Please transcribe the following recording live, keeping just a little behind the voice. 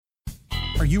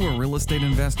Are you a real estate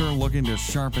investor looking to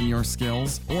sharpen your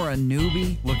skills or a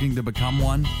newbie looking to become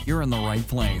one? You're in the right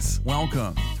place.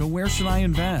 Welcome to Where Should I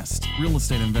Invest? Real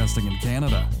Estate Investing in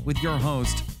Canada with your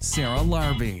host, Sarah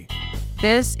Larby.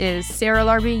 This is Sarah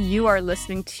Larby. You are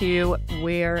listening to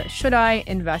Where Should I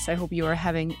Invest? I hope you are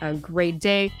having a great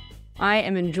day. I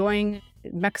am enjoying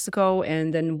Mexico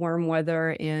and then warm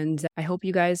weather, and I hope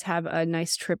you guys have a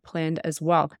nice trip planned as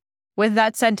well. With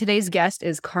that said, today's guest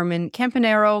is Carmen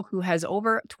Campanero, who has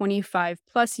over 25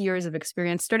 plus years of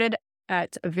experience, started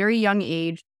at a very young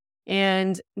age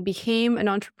and became an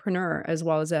entrepreneur as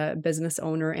well as a business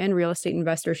owner and real estate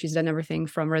investor. She's done everything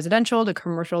from residential to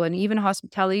commercial and even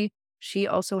hospitality. She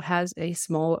also has a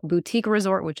small boutique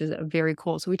resort, which is very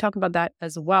cool. So we talk about that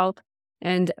as well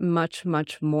and much,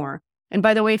 much more. And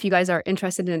by the way, if you guys are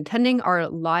interested in attending our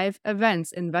live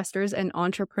events, Investors and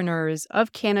Entrepreneurs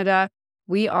of Canada,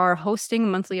 we are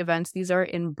hosting monthly events. These are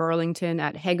in Burlington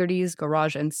at Haggerty's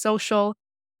Garage and Social.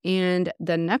 And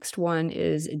the next one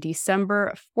is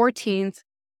December 14th.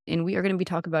 And we are going to be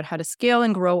talking about how to scale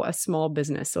and grow a small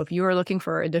business. So if you are looking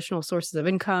for additional sources of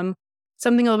income,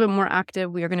 something a little bit more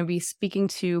active, we are going to be speaking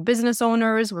to business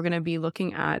owners. We're going to be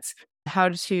looking at how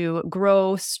to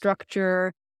grow,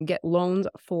 structure, get loans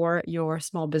for your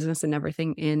small business and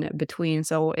everything in between.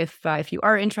 So if you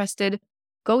are interested,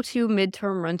 go to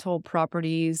Midterm Rental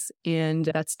Properties, and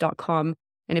that's .com.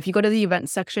 And if you go to the event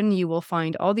section, you will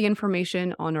find all the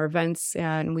information on our events,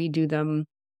 and we do them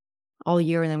all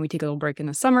year, and then we take a little break in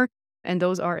the summer, and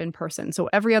those are in person. So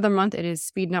every other month it is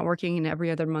speed networking, and every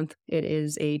other month it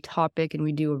is a topic, and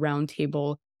we do a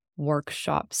roundtable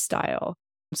workshop style.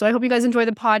 So I hope you guys enjoy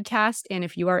the podcast, and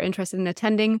if you are interested in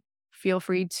attending, feel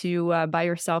free to buy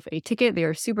yourself a ticket. They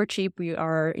are super cheap. We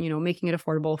are, making it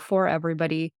affordable for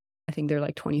everybody. I think they're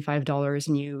like $25,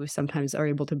 and you sometimes are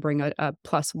able to bring a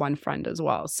plus one friend as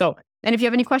well. So, and if you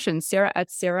have any questions,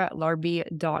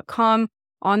 sarah@sarahlarby.com.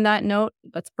 On that note,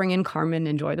 let's bring in Carmen.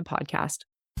 Enjoy the podcast.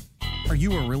 Are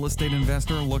you a real estate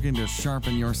investor looking to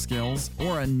sharpen your skills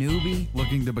or a newbie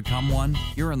looking to become one?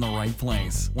 You're in the right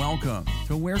place. Welcome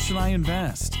to Where Should I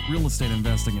Invest? Real Estate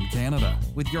Investing in Canada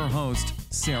with your host,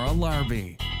 Sarah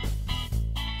Larby.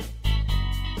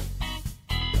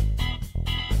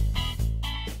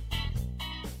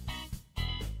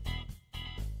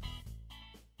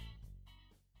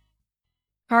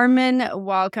 Carmen,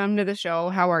 welcome to the show.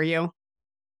 How are you?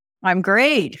 I'm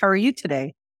great. How are you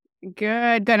today?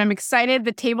 Good. I'm excited.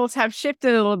 The tables have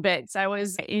shifted a little bit. So I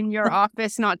was in your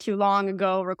office not too long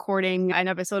ago recording an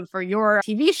episode for your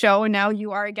TV show, and now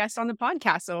you are a guest on the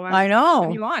podcast. So I know.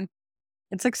 Have you on.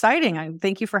 It's exciting.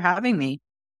 Thank you for having me.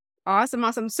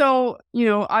 Awesome. So,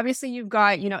 obviously you've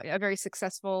got, a very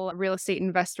successful real estate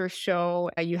investor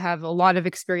show. You have a lot of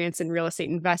experience in real estate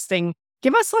investing.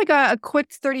 Give us like a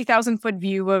quick 30,000 foot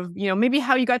view of, maybe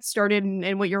how you got started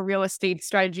and what your real estate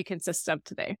strategy consists of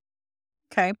today.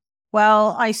 Okay.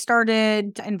 Well, I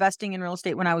started investing in real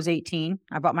estate when I was 18.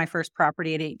 I bought my first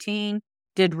property at 18,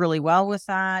 did really well with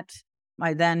that.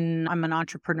 I'm an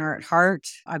entrepreneur at heart.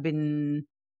 I've been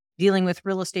dealing with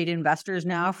real estate investors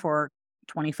now for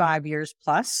 25 years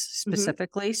plus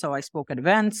specifically. Mm-hmm. So I spoke at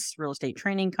events, real estate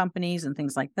training companies and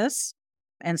things like this,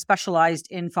 and specialized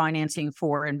in financing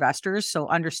for investors. So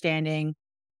understanding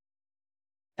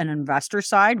an investor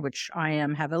side, which I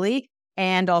am heavily,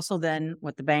 and also then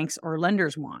what the banks or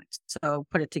lenders want. So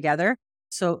put it together.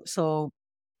 So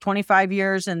 25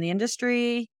 years in the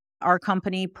industry, our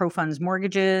company, ProFunds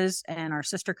Mortgages, and our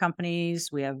sister companies,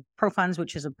 we have ProFunds,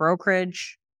 which is a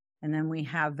brokerage. And then we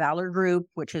have Valor Group,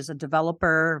 which is a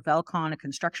developer, Velcon, a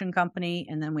construction company.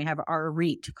 And then we have our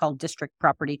REIT called District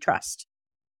Property Trust.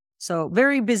 So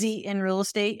very busy in real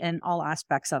estate and all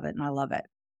aspects of it. And I love it.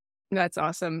 That's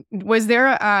awesome. Was there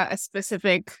a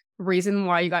specific reason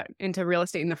why you got into real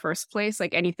estate in the first place?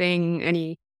 Like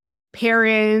any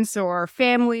parents or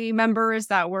family members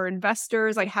that were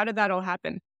investors? Like how did that all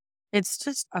happen? It's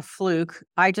just a fluke.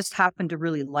 I just happened to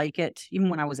really like it.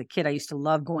 Even when I was a kid, I used to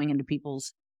love going into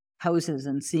people's houses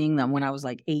and seeing them when I was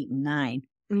like 8 and 9.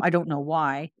 Mm-hmm. I don't know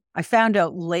why. I found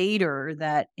out later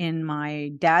that in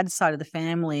my dad's side of the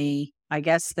family, I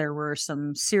guess there were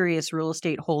some serious real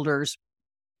estate holders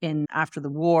after the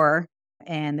war,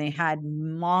 and they had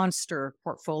monster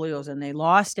portfolios, and they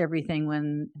lost everything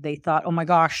when they thought, oh my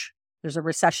gosh, there's a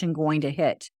recession going to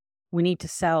hit. We need to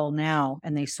sell now.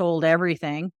 And they sold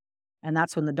everything. And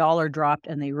that's when the dollar dropped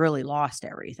and they really lost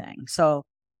everything. So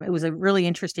it was a really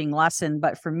interesting lesson.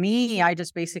 But for me, I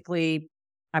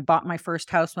bought my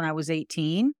first house when I was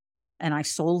 18 and I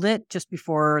sold it just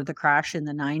before the crash in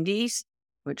the 90s.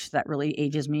 which that really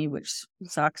ages me, which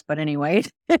sucks. But anyway,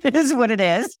 it is what it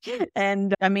is.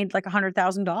 And I made like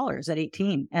 $100,000 at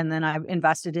 18. And then I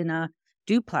invested in a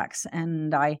duplex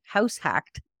and I house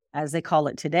hacked, as they call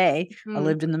it today. I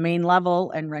lived in the main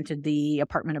level and rented the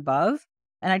apartment above.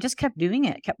 And I just kept doing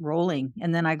it, kept rolling.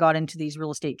 And then I got into these real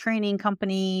estate training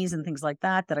companies and things like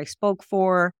that I spoke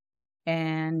for,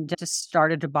 and just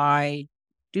started to buy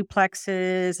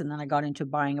duplexes. And then I got into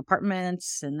buying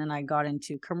apartments, and then I got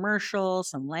into commercial,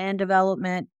 some land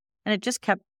development, and it just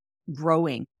kept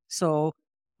growing. So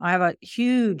I have a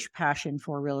huge passion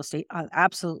for real estate. I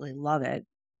absolutely love it.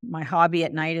 My hobby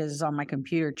at night is on my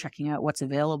computer, checking out what's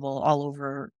available all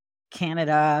over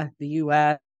Canada, the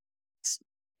US,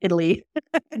 Italy,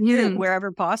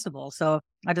 wherever possible. So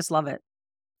I just love it.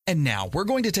 And now we're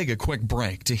going to take a quick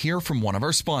break to hear from one of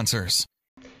our sponsors.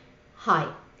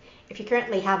 Hi. If you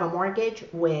currently have a mortgage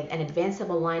with an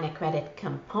advanceable line of credit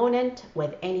component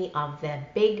with any of the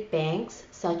big banks,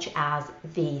 such as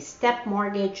the STEP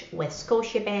mortgage with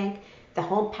Scotiabank, the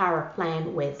Home Power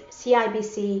Plan with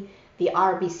CIBC, the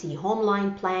RBC Home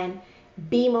Line Plan,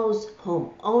 BMO's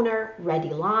Home Owner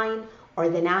Ready Line, or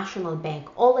the National Bank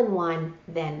All-in-One,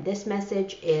 then this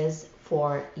message is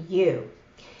for you.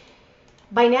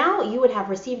 By now, you would have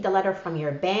received a letter from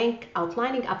your bank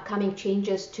outlining upcoming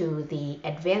changes to the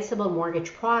advanceable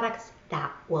mortgage products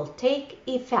that will take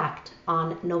effect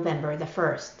on November the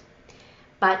 1st.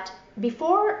 But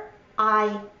before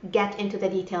I get into the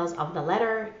details of the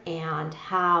letter and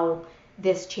how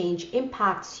this change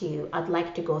impacts you, I'd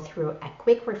like to go through a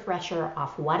quick refresher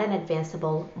of what an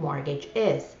advanceable mortgage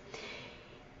is.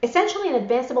 Essentially, an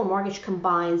advanceable mortgage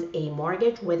combines a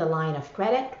mortgage with a line of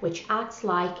credit, which acts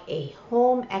like a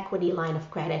home equity line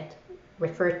of credit,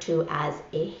 referred to as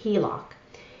a HELOC.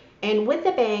 And with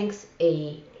the banks,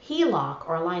 a HELOC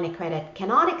or a line of credit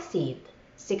cannot exceed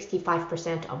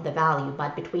 65% of the value,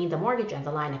 but between the mortgage and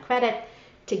the line of credit,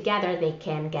 together they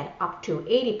can get up to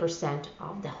 80%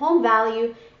 of the home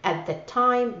value at the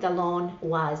time the loan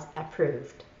was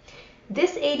approved.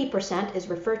 This 80% is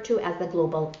referred to as the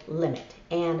global limit.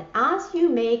 And as you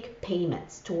make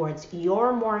payments towards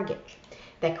your mortgage,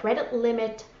 the credit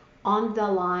limit on the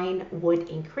line would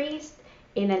increase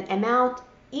in an amount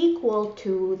equal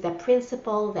to the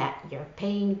principal that you're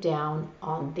paying down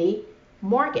on the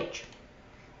mortgage.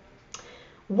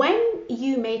 When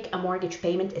you make a mortgage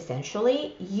payment,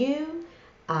 essentially, you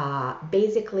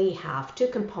basically have two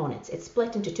components. It's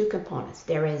split into two components.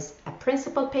 There is a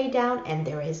principal pay down and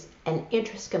there is an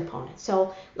interest component.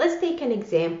 So let's take an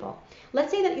example. Let's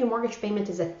say that your mortgage payment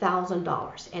is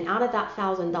 $1,000, and out of that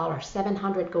 $1,000,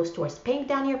 $700 goes towards paying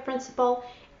down your principal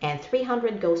and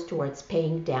 $300 goes towards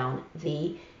paying down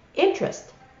the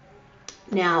interest.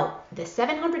 Now, the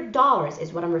 $700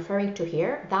 is what I'm referring to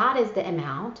here. That is the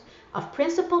amount of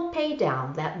principal pay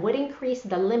down that would increase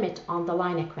the limit on the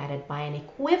line of credit by an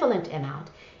equivalent amount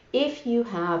if you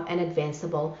have an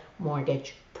advanceable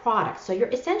mortgage product. So you're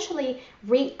essentially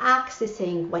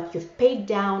reaccessing what you've paid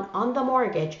down on the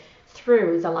mortgage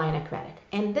through the line of credit.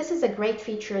 And this is a great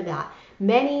feature that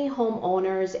many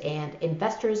homeowners and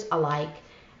investors alike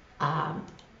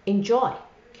enjoy.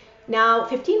 Now,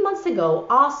 15 months ago,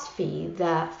 OSFI,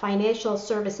 the financial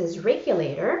services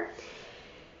regulator,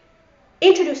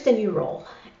 introduced a new rule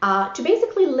to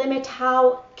basically limit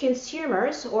how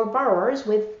consumers or borrowers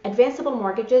with advanceable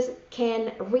mortgages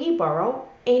can reborrow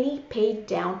any paid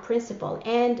down principal.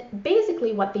 And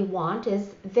basically what they want is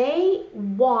they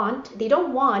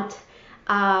don't want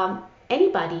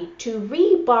anybody to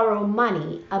reborrow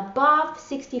money above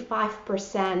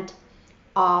 65%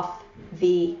 of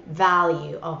the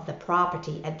value of the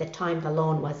property at the time the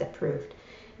loan was approved.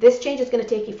 This change is going to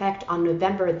take effect on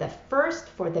November the 1st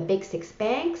for the big six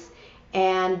banks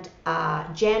and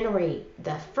January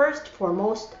the 1st for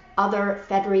most other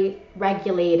federally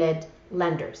regulated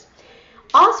lenders.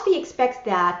 OSFI expects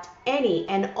that any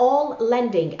and all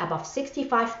lending above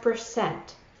 65%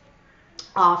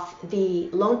 of the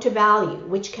loan to value,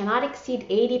 which cannot exceed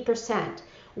 80%,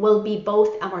 will be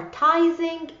both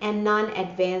amortizing and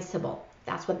non-advanceable.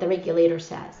 That's what the regulator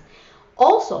says.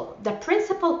 Also, the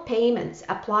principal payments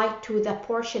applied to the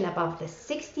portion above the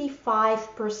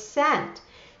 65%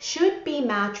 should be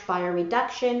matched by a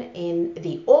reduction in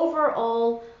the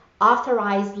overall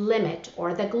authorized limit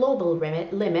or the global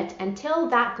limit until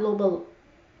that global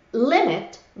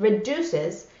limit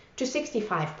reduces to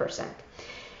 65%.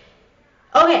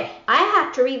 Okay, I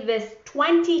had to read this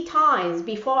 20 times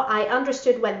before I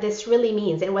understood what this really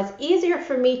means. It was easier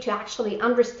for me to actually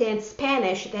understand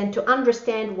Spanish than to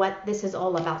understand what this is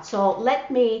all about. So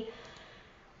let me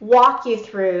walk you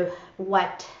through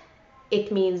what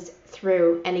it means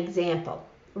through an example.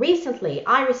 recently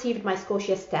I received my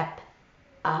Scotia Step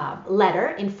letter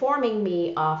informing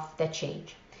me of the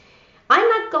change. I'm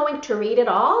not going to read it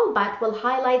all, but will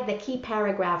highlight the key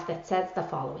paragraph that says the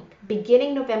following.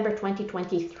 Beginning November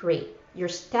 2023, your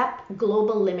STEP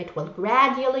global limit will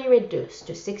gradually reduce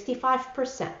to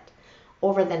 65%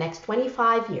 over the next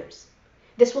 25 years.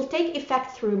 This will take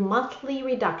effect through monthly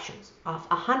reductions of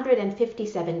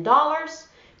 $157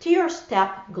 to your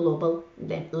STEP global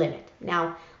limit.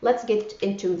 Now, let's get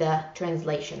into the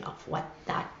translation of what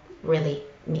that really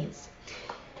means.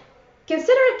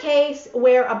 Consider a case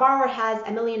where a borrower has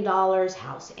 $1 million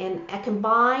house and a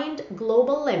combined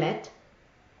global limit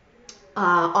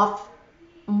of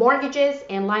mortgages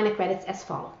and line of credits as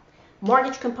follows.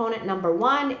 Mortgage component number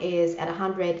 1 is at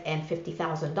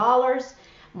 $150,000.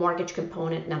 Mortgage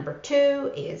component number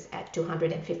 2 is at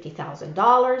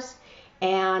 $250,000.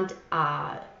 And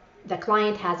the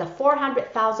client has a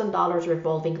 $400,000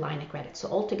 revolving line of credit. So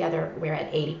altogether, we're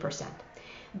at 80%.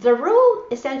 The rule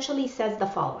essentially says the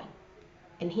following.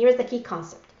 And here's the key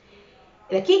concept.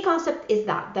 The key concept is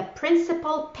that the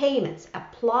principal payments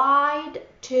applied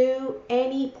to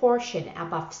any portion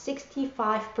above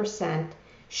 65%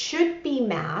 should be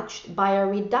matched by a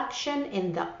reduction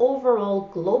in the overall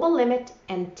global limit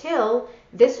until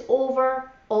this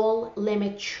overall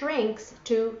limit shrinks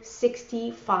to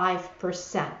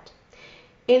 65%.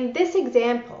 In this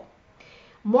example,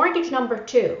 mortgage number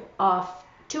 2 of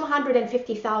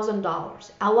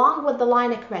 $250,000 along with the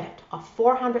line of credit of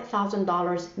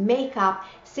 $400,000 make up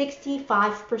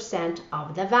 65%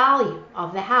 of the value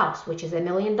of the house, which is $1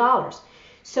 million.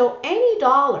 So any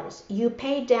dollars you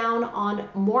pay down on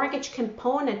mortgage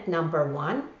component number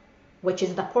 1, which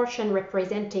is the portion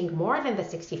representing more than the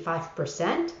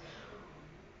 65%,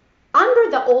 under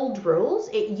the old rules,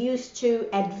 it used to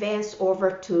advance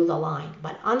over to the line,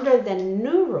 but under the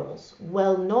new rules,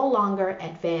 will no longer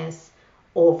advance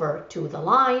over to the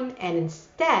line, and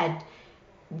instead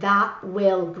that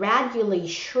will gradually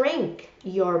shrink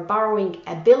your borrowing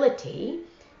ability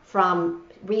from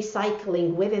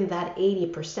recycling within that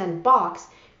 80% box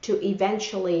to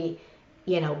eventually,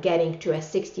 getting to a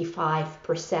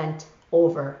 65%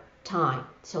 over time.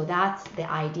 So that's the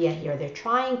idea here. They're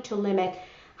trying to limit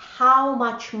how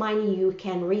much money you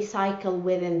can recycle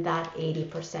within that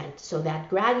 80%, so that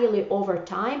gradually over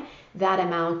time that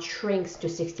amount shrinks to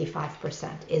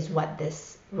 65% is what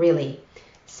this really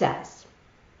says.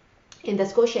 In the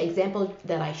Scotia example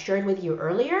that I shared with you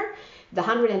earlier, the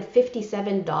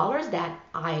 $157 that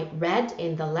I read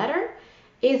in the letter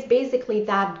is basically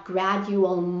that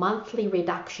gradual monthly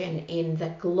reduction in the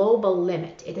global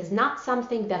limit. It is not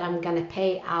something that I'm going to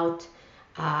pay out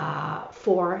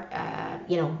for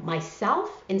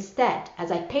myself. Instead,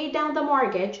 as I pay down the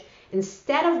mortgage,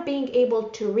 instead of being able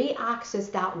to re-access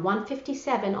that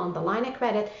 157 on the line of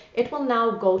credit, it will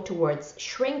now go towards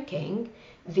shrinking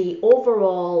the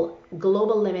overall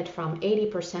global limit from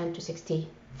 80% to 65%.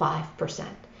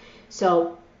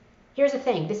 So here's the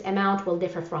thing, this amount will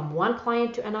differ from one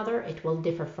client to another, it will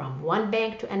differ from one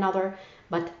bank to another,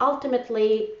 but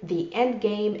ultimately the end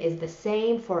game is the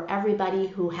same for everybody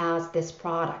who has this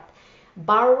product.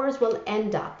 Borrowers will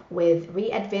end up with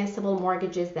re-advanceable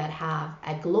mortgages that have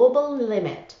a global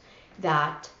limit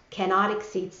that cannot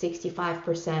exceed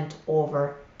 65%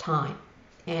 over time.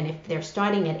 And if they're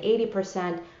starting at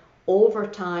 80%, over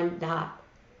time that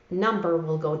number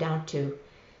will go down to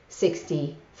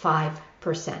 65%.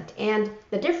 And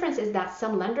the difference is that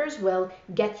some lenders will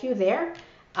get you there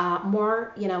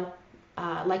more,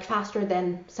 like faster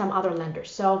than some other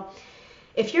lenders. So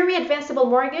if you're re-advanceable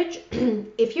mortgage,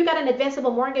 if you got an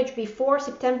advanceable mortgage before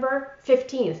September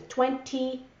 15th,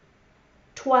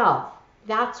 2012,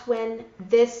 that's when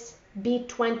this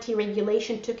B20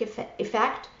 regulation took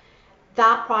effect,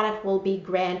 that product will be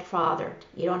grandfathered.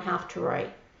 You don't have to worry.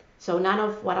 So none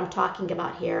of what I'm talking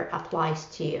about here applies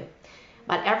to you.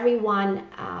 But everyone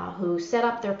who set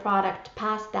up their product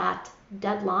past that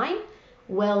deadline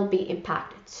will be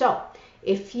impacted. So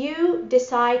if you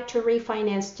decide to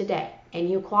refinance today and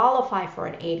you qualify for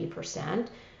an 80%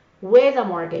 with a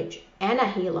mortgage and a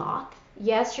HELOC,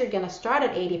 yes, you're going to start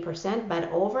at 80%, but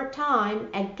over time,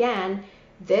 again,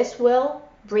 this will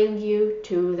bring you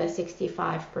to the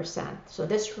 65%. So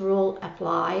this rule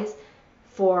applies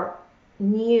for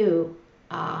new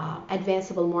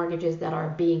advanceable mortgages that are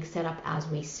being set up as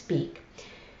we speak.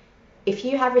 If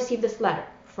you have received this letter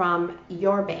from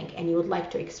your bank and you would like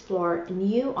to explore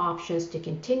new options to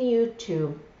continue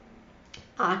to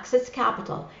access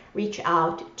capital, reach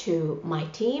out to my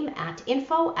team at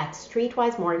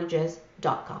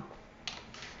info@streetwisemortgages.com.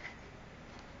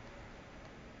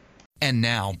 And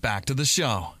now back to the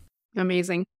show.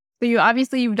 Amazing. So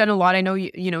you've done a lot. I know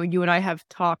you and I have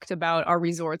talked about our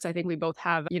resorts. I think we both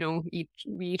have, we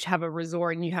each have a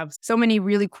resort, and you have so many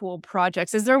really cool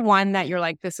projects. Is there one that you're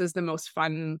like, this is the most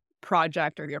fun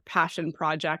project or your passion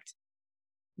project?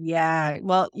 Yeah.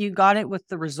 Well, you got it with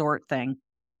the resort thing.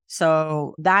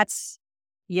 So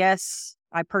yes,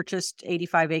 I purchased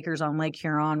 85 acres on Lake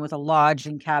Huron with a lodge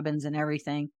and cabins and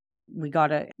everything. We got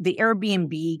the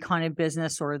Airbnb kind of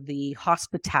business, or the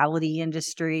hospitality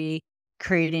industry,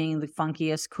 creating the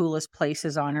funkiest, coolest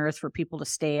places on earth for people to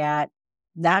stay at.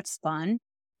 That's fun.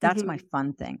 That's my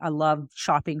fun thing. I love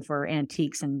shopping for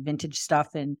antiques and vintage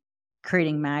stuff and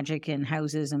creating magic in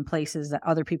houses and places that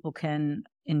other people can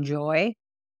enjoy.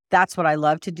 That's what I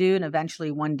love to do. And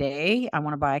eventually one day I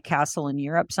want to buy a castle in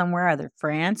Europe somewhere, either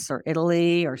France or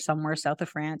Italy or somewhere south of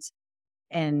France,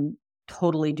 and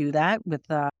totally do that with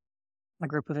a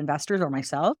group of investors or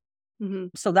myself.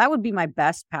 So that would be my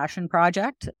best passion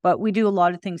project. But we do a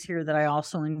lot of things here that I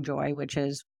also enjoy, which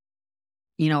is,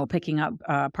 picking up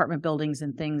apartment buildings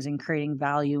and things and creating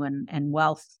value and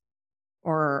wealth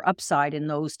or upside in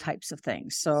those types of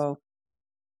things. So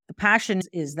the passion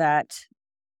is that,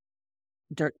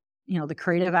 the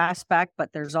creative aspect, but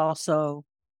there's also,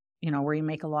 where you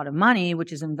make a lot of money,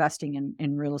 which is investing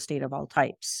in real estate of all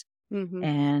types.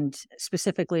 And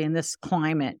specifically in this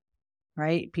climate,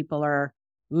 right? People are,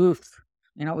 oof,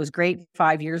 it was great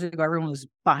 5 years ago. Everyone was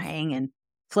buying and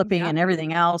flipping and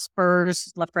everything else,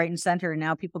 spurs left, right, and center. And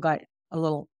now people got a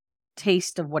little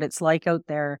taste of what it's like out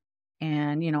there,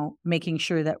 and, making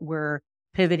sure that we're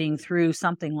pivoting through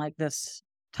something like this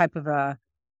type of a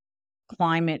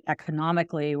climate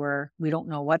economically where we don't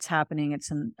know what's happening.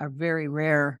 It's a very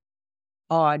rare,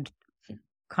 odd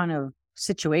kind of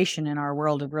situation in our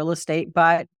world of real estate,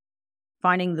 but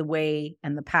finding the way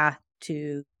and the path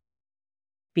to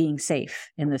being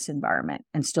safe in this environment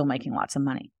and still making lots of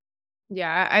money.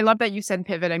 Yeah, I love that you said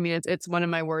pivot. I mean, it's one of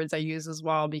my words I use as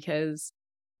well, because,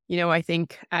 I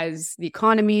think as the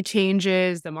economy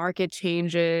changes, the market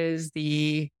changes,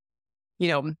 really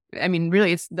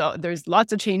there's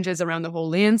lots of changes around the whole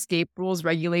landscape, rules,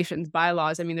 regulations,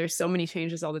 bylaws. I mean, there's so many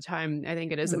changes all the time. I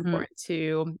think it is important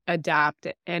to adapt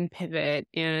and pivot,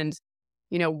 and,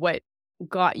 what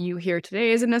got you here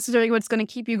today isn't necessarily what's going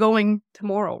to keep you going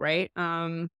tomorrow, right?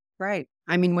 Right.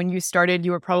 I mean, when you started,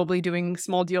 you were probably doing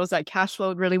small deals that cash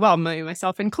flowed really well,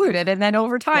 myself included. And then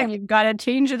over time, you've got to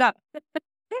change it up.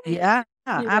 Yeah,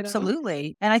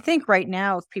 absolutely. And I think right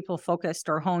now, if people focused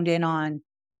or honed in on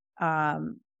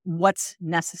what's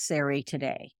necessary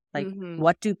today, like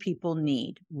what do people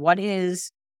need? What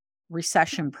is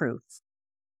recession proof?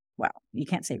 Well, you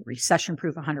can't say recession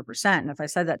proof 100%. And if I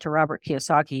said that to Robert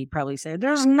Kiyosaki, he'd probably say,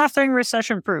 there's nothing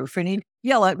recession proof, and he'd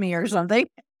yell at me or something.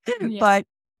 Yeah. But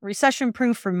recession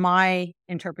proof, from my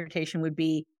interpretation, would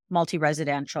be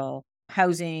multi-residential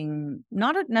housing,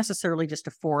 not necessarily just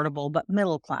affordable, but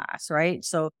middle class, right?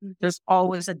 So there's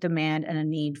always a demand and a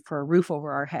need for a roof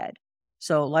over our head.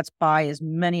 So let's buy as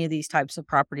many of these types of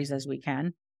properties as we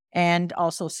can. And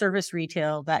also service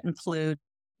retail that include,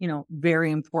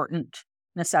 very important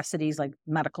necessities like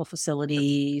medical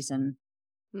facilities and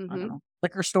I don't know,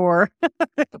 liquor store,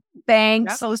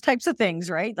 banks, those types of things,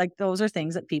 right? Like those are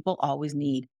things that people always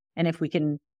need. And if we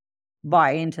can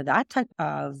buy into that type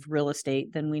of real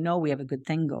estate, then we know we have a good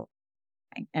thing going,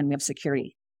 and we have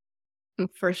security.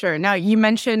 For sure. Now, you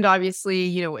mentioned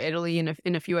obviously, Italy and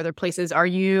in a few other places. Are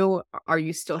you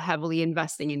still heavily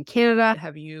investing in Canada?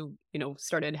 Have you,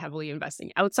 started heavily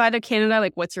investing outside of Canada?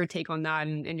 Like, what's your take on that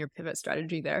and your pivot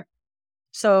strategy there?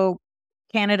 So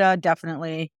Canada,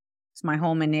 definitely. It's my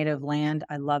home and native land.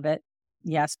 I love it.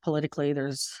 Yes, politically,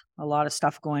 there's a lot of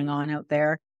stuff going on out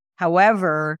there.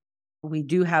 However, we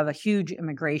do have a huge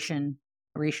immigration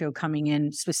ratio coming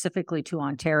in specifically to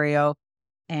Ontario,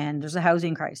 and there's a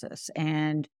housing crisis.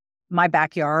 And my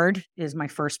backyard is my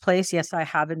first place. Yes, I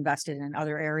have invested in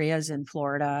other areas in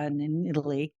Florida and in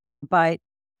Italy, but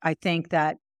I think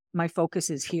that my focus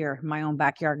is here, my own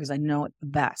backyard, because I know it the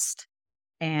best.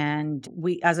 And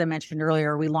as I mentioned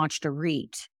earlier, we launched a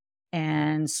REIT.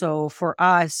 And so for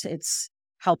us, it's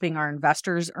helping our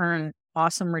investors earn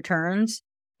awesome returns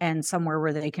and somewhere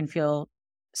where they can feel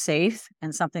safe,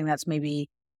 and something that's maybe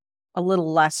a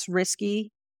little less risky.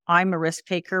 I'm a risk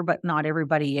taker, but not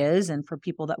everybody is. And for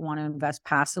people that want to invest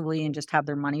passively and just have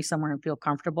their money somewhere and feel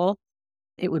comfortable,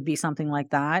 it would be something like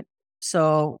that.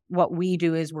 So what we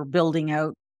do is we're building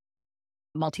out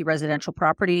multi-residential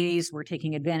properties. We're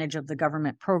taking advantage of the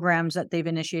government programs that they've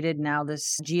initiated. Now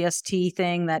this GST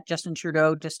thing that Justin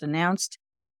Trudeau just announced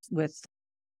with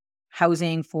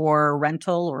housing for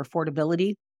rental or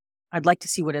affordability. I'd like to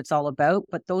see what it's all about,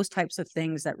 but those types of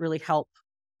things that really help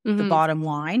the bottom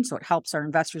line. So it helps our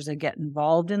investors to get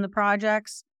involved in the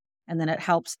projects. And then it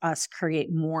helps us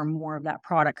create more and more of that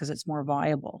product because it's more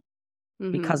viable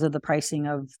because of the pricing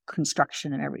of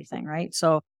construction and everything, right?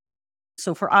 So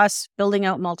for us, building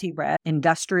out multi-res,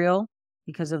 industrial,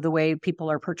 because of the way people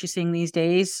are purchasing these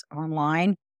days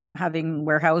online, having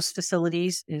warehouse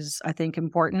facilities is, I think,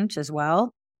 important as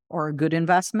well, or a good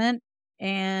investment.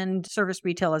 And service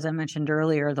retail, as I mentioned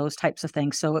earlier, those types of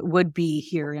things. So it would be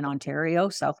here in Ontario,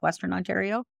 southwestern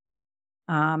Ontario,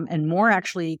 and more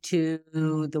actually to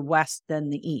the west than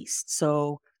the east.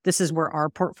 So this is where our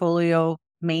portfolio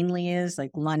mainly is, like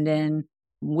London,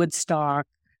 Woodstock,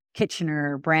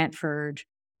 Kitchener, Brantford,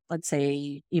 let's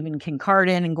say even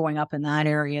Kincardine and going up in that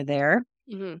area there.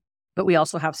 But we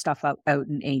also have stuff out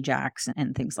in Ajax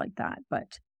and things like that.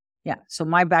 But yeah, so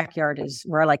my backyard is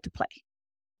where I like to play.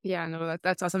 Yeah, no,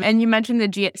 that's awesome. And you mentioned the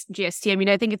GST. I mean,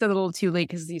 I think it's a little too late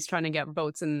because he's trying to get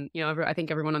votes. And, I think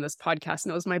everyone on this podcast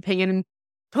knows my opinion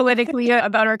politically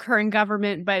about our current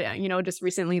government. But, just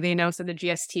recently they announced that the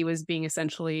GST was being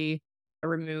essentially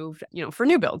removed, for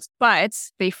new builds. But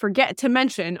they forget to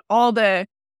mention all the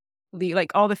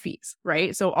fees,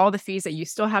 right? So all the fees that you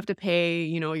still have to pay,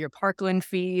 your parkland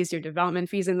fees, your development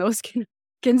fees, and those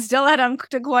can still add up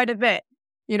to quite a bit.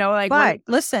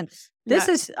 Listen, this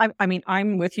is, I mean,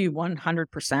 I'm with you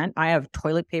 100%. I have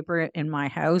toilet paper in my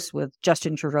house with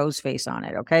Justin Trudeau's face on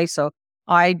it. Okay. So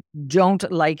I don't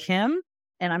like him.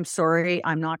 And I'm sorry,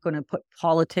 I'm not going to put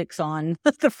politics on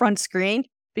the front screen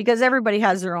because everybody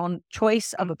has their own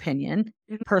choice of opinion.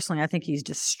 Personally, I think he's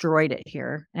destroyed it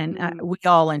here. And we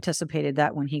all anticipated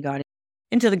that when he got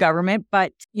into the government.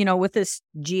 But, with this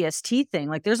GST thing,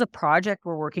 like there's a project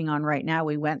we're working on right now.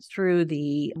 We went through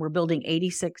we're building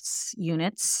 86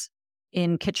 units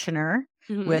in Kitchener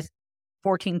with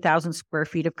 14,000 square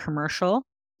feet of commercial.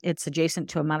 It's adjacent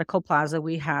to a medical plaza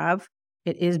we have.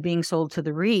 It is being sold to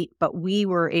the REIT, but we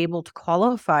were able to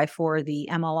qualify for the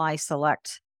MLI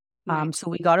Select. So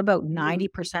we got about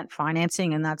 90%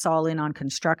 financing, and that's all in on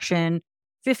construction,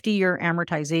 50-year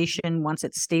amortization once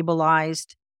it's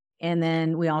stabilized. And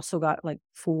then we also got like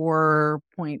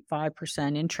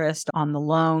 4.5% interest on the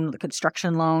loan, the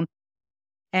construction loan.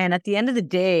 And at the end of the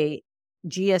day,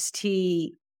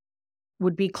 GST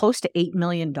would be close to $8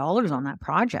 million on that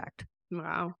project.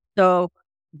 Wow. So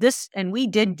and we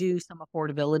did do some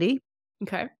affordability.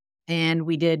 Okay. And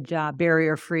we did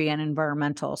barrier-free and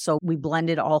environmental. So we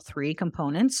blended all three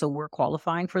components. So we're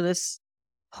qualifying for this.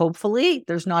 Hopefully,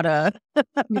 there's not a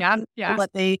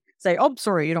what they say, oh,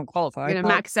 sorry, you don't qualify. You're going to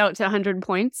max out to 100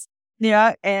 points.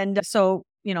 Yeah. And so,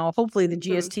 hopefully the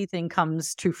GST thing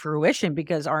comes to fruition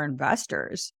because our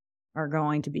investors are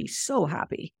going to be so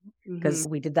happy because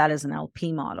we did that as an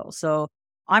LP model. So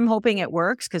I'm hoping it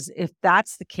works because if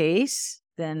that's the case,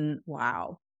 then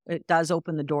wow, it does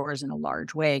open the doors in a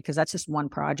large way because that's just one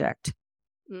project.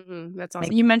 That's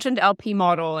awesome. You mentioned LP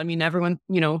model. I mean, everyone,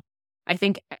 I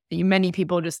think many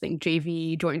people just think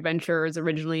JV, joint ventures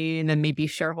originally, and then maybe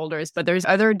shareholders, but there's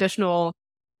other additional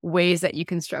ways that you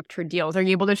can structure deals. Are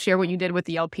you able to share what you did with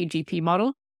the LPGP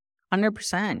model?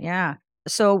 100%. Yeah.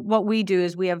 So what we do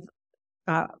is we have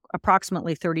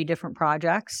approximately 30 different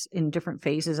projects in different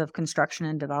phases of construction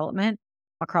and development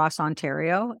across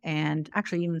Ontario and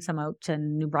actually even some out to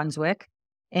New Brunswick.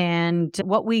 And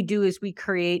what we do is we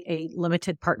create a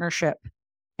limited partnership.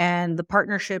 And the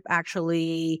partnership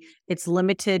actually, it's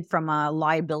limited from a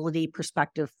liability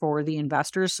perspective for the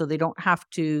investors. So they don't have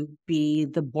to be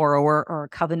the borrower or a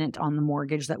covenant on the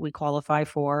mortgage that we qualify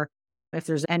for. If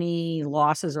there's any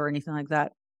losses or anything like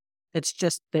that, it's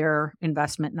just their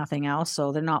investment, nothing else.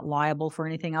 So they're not liable for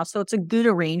anything else. So it's a good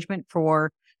arrangement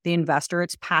for the investor.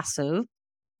 It's passive,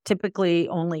 typically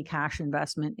only cash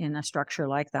investment in a structure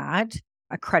like that,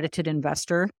 accredited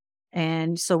investor.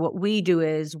 And so what we do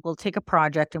is we'll take a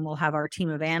project and we'll have our team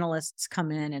of analysts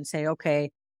come in and say, okay,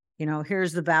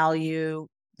 here's the value.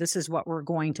 This is what we're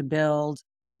going to build.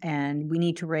 And we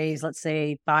need to raise, let's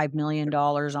say, $5 million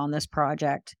on this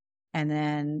project. And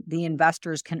then the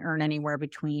investors can earn anywhere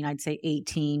between, I'd say,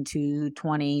 18 to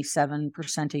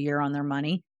 27% a year on their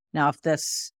money. Now, if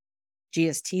this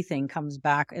GST thing comes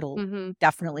back, it'll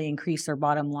definitely increase their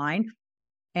bottom line.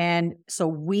 And so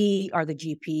we are the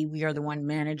GP. We are the one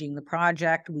managing the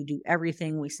project. We do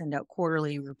everything. We send out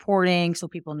quarterly reporting so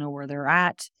people know where they're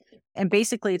at. And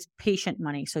basically, it's patient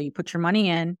money. So you put your money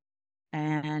in.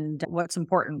 And what's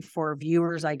important for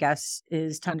viewers, I guess,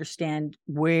 is to understand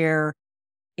where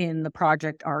in the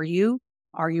project are you?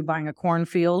 Are you buying a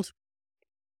cornfield?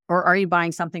 Or are you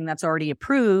buying something that's already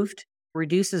approved,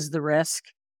 reduces the risk?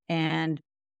 And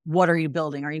what are you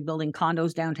building? Are you building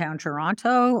condos downtown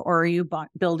Toronto, or are you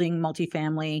building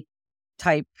multifamily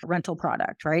type rental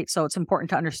product, right? So it's important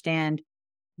to understand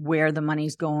where the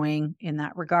money's going in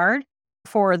that regard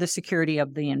for the security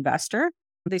of the investor.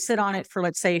 They sit on it for,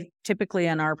 let's say, typically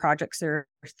in our projects, they're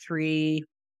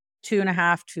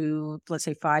 2.5 to, let's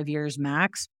say, 5 years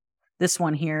max. This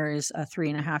one here is a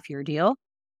 3.5 year deal.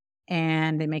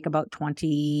 And they make about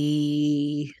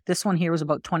this one here was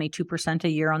about 22% a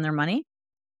year on their money.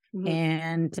 Mhm.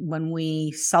 And when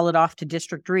we sell it off to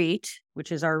District REIT,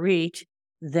 which is our REIT,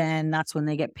 then that's when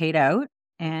they get paid out.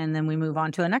 And then we move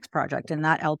on to a next project. And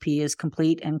that LP is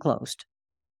complete and closed.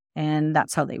 And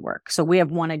that's how they work. So we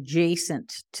have one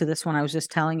adjacent to this one I was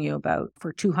just telling you about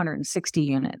for 260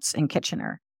 units in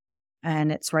Kitchener.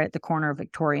 And it's right at the corner of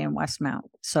Victoria and Westmount.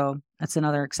 So that's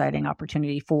another exciting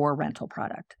opportunity for rental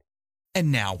product.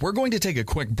 And now we're going to take a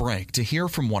quick break to hear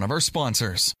from one of our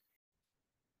sponsors.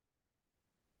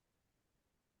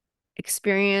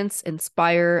 Experience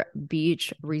Inspire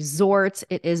Beach Resort.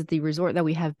 It is the resort that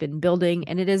we have been building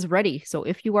and it is ready. So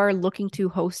if you are looking to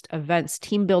host events,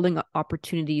 team building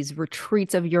opportunities,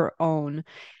 retreats of your own,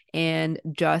 and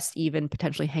just even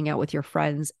potentially hang out with your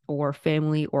friends or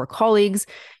family or colleagues,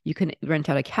 you can rent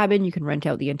out a cabin, you can rent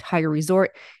out the entire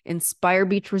resort. Inspire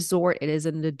Beach Resort, it is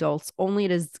an adults only.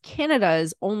 It is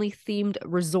Canada's only themed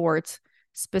resort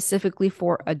specifically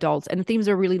for adults, and the themes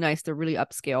are really nice. They're really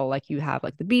upscale. Like you have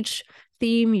like the beach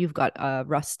theme, you've got a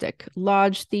rustic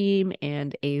lodge theme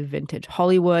and a vintage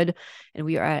Hollywood, and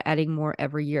we are adding more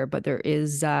every year. But there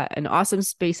is an awesome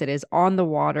space. It is on the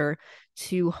water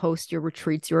to host your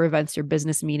retreats, your events, your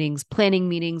business meetings, planning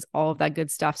meetings, all of that good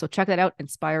stuff. So check that out,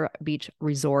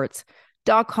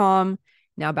 inspirebeachresorts.com.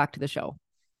 Now back to the show.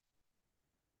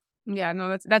 Yeah,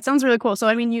 no, that sounds really cool. So,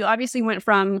 I mean, you obviously went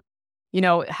from,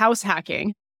 house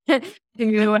hacking to,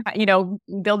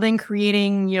 building,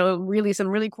 creating, really some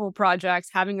really cool projects,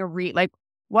 having a REIT. Like,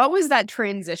 what was that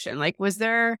transition? Like, was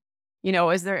there,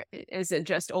 is it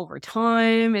just over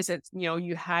time? Is it,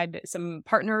 you had some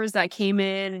partners that came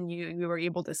in and you were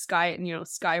able to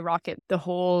skyrocket the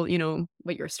whole,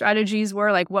 what your strategies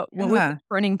were? Like, what was the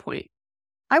turning point?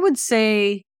 I would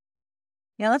say,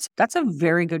 yeah, that's a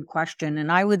very good question.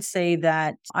 And I would say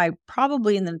that I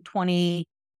probably in the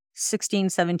 2016,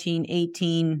 17,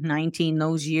 18, 19,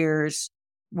 those years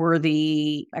were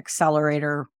the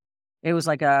accelerator. It was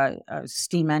like a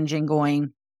steam engine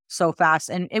going so fast.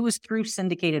 And it was through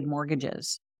syndicated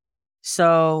mortgages.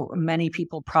 So many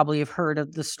people probably have heard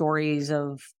of the stories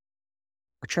of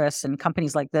Fortress and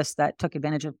companies like this that took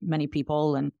advantage of many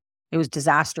people. And it was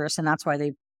disastrous. And that's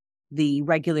why the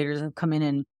regulators have come in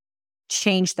and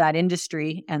changed that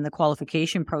industry and the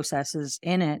qualification processes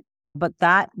in it. But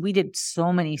we did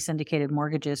so many syndicated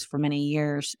mortgages for many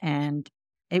years, and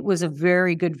it was a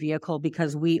very good vehicle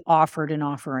because we offered an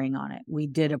offering on it. We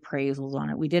did appraisals on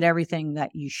it. We did everything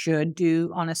that you should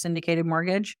do on a syndicated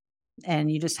mortgage, and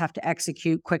you just have to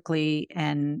execute quickly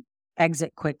and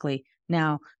exit quickly.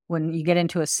 Now, when you get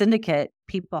into a syndicate,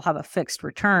 people have a fixed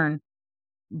return,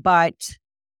 but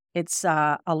it's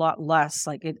a lot less.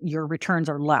 Like your returns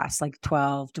are less, like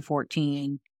 12 to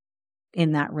 14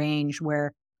 in that range,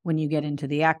 where when you get into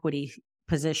the equity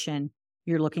position,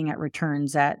 you're looking at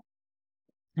returns at,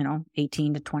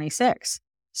 18 to 26.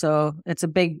 So it's a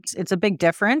big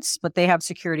difference, but they have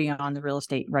security on the real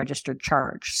estate registered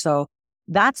charge. So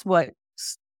that's what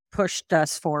pushed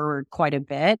us forward quite a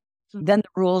bit. Mm-hmm. Then the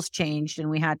rules changed and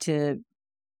we had to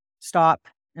stop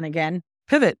and again,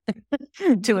 pivot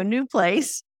to a new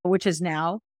place, which is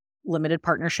now limited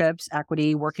partnerships,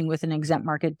 equity, working with an exempt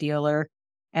market dealer,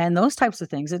 and those types of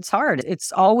things. It's hard.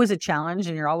 It's always a challenge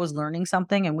and you're always learning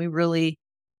something. And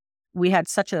we had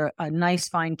such a nice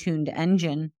fine-tuned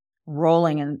engine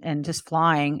rolling and just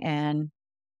flying. And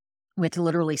we had to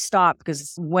literally stop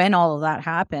because when all of that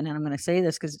happened, and I'm going to say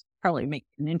this because it's probably make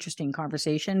an interesting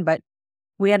conversation, but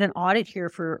we had an audit here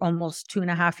for almost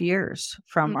 2.5 years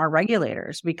from our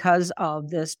regulators because of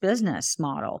this business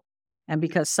model. And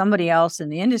because somebody else in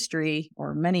the industry,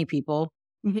 or many people,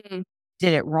 did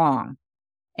it wrong.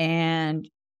 And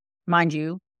mind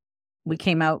you, we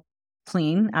came out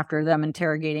clean after them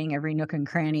interrogating every nook and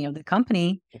cranny of the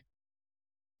company.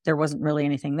 There wasn't really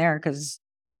anything there because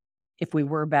if we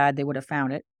were bad, they would have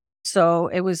found it. So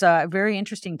it was a very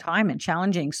interesting time and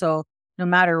challenging. So no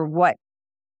matter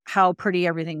how pretty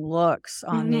everything looks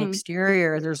on the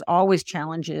exterior, there's always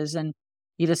challenges, and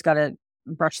you just got to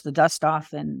brush the dust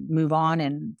off and move on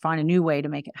and find a new way to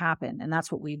make it happen. And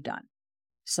that's what we've done.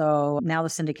 So now the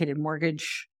syndicated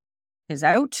mortgage is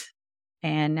out,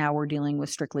 and now we're dealing with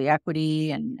strictly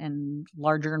equity and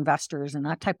larger investors and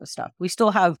that type of stuff. We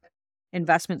still have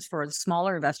investments for the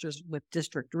smaller investors with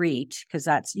District REIT, because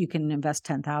you can invest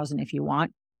 $10,000 if you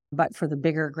want. But for the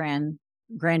bigger grand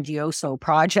grandioso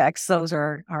projects. Those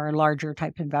are larger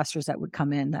type investors that would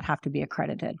come in that have to be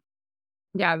accredited.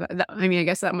 Yeah. I mean, I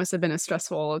guess that must have been a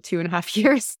stressful 2.5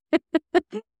 years.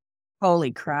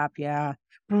 Holy crap. Yeah.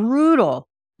 Brutal.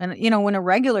 And, when a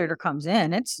regulator comes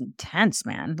in, it's intense,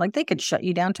 man. Like they could shut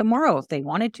you down tomorrow if they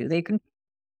wanted to. They can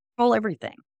control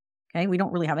everything. Okay. We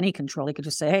don't really have any control. They could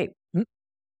just say, hey,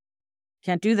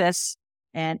 can't do this.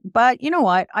 But you know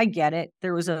what? I get it.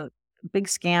 There was a big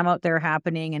scam out there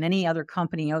happening, and any other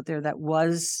company out there that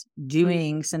was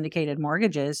doing syndicated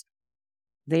mortgages,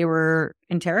 they were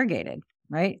interrogated,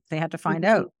 right? They had to find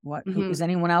out is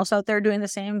anyone else out there doing the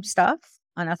same stuff,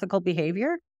 unethical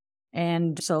behavior?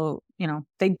 And so,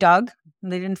 they dug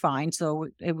and they didn't find. So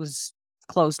it was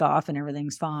closed off and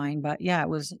everything's fine. But yeah, it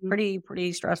was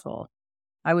pretty stressful,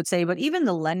 I would say. But even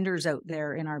the lenders out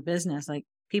there in our business, like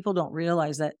people don't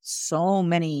realize that so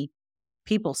many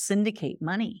people syndicate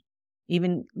money,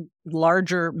 even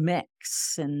larger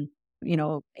mix and,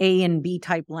 A and B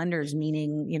type lenders,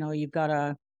 meaning, you've got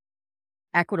a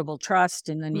equitable trust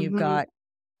and then you've got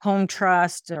home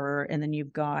trust and then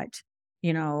you've got,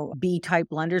 B type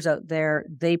lenders out there.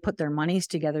 They put their monies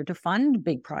together to fund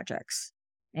big projects.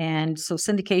 And so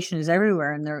syndication is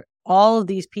everywhere. And all of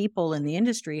these people in the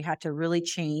industry had to really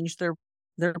change their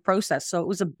process. So it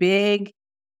was a big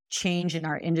change in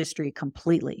our industry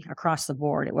completely across the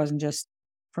board. It wasn't just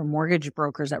for mortgage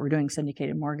brokers that were doing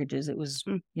syndicated mortgages. It was,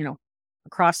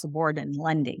 across the board in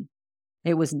lending.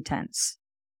 It was intense.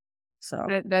 So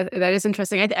that is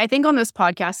interesting. I think on this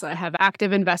podcast, I have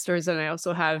active investors and I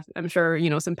also have, I'm sure,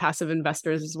 some passive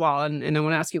investors as well. And I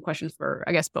want to ask you questions for,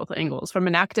 I guess, both angles. From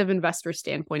an active investor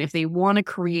standpoint, if they want to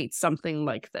create something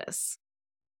like this,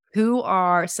 who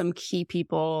are some key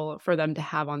people for them to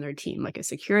have on their team? Like a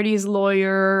securities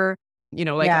lawyer,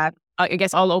 I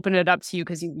guess I'll open it up to you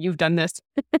because you've done this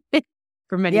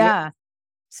for many years.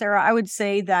 Sarah, I would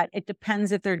say that it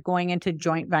depends if they're going into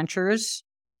joint ventures.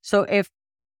 So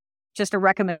just a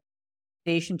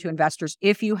recommendation to investors,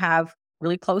 if you have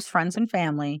really close friends and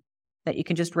family that you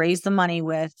can just raise the money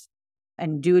with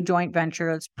and do a joint venture,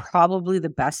 it's probably the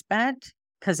best bet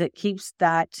because it keeps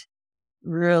that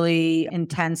really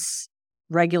intense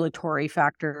regulatory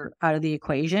factor out of the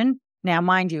equation. Now,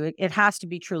 mind you, it has to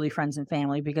be truly friends and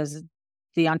family because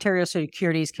the Ontario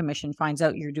Securities Commission finds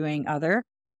out you're doing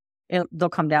they'll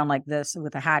come down like this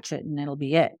with a hatchet and it'll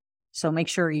be it. So make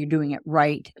sure you're doing it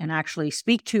right and actually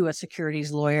speak to a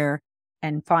securities lawyer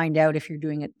and find out if you're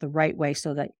doing it the right way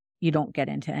so that you don't get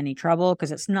into any trouble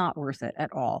because it's not worth it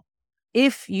at all.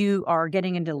 If you are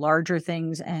getting into larger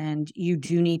things and you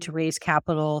do need to raise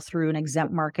capital through an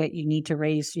exempt market, you need to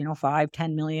raise,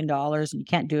 $5-10 million and you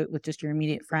can't do it with just your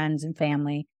immediate friends and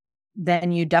family,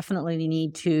 then you definitely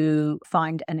need to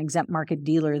find an exempt market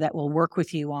dealer that will work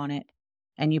with you on it.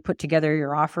 And you put together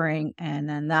your offering, and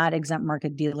then that exempt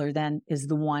market dealer then is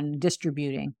the one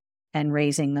distributing and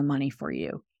raising the money for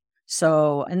you.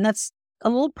 So, and that's a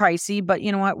little pricey, but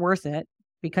you know what? Worth it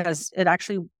because it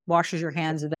actually washes your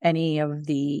hands of any of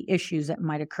the issues that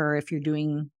might occur if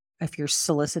you're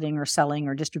soliciting or selling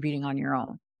or distributing on your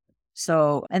own.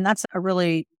 So, and that's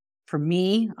for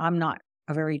me, I'm not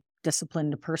a very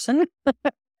disciplined person.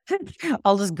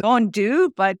 I'll just go and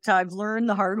do, but I've learned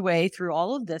the hard way through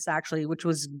all of this actually, which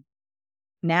was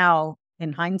now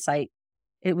in hindsight,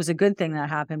 it was a good thing that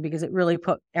happened because it really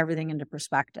put everything into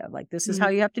perspective. Like this is how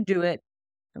you have to do it.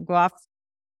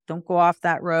 Don't go off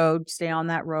that road, stay on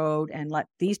that road and let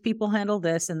these people handle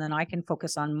this. And then I can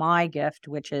focus on my gift,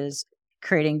 which is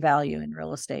creating value in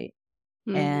real estate.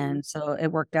 And so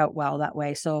it worked out well that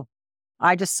way. So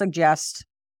I just suggest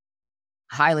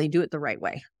highly do it the right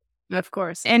way. Of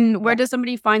course. And where does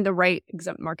somebody find the right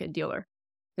exempt market dealer?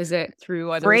 Is it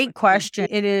through other? Great question.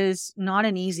 It is not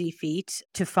an easy feat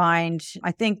to find.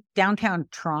 I think downtown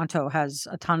Toronto has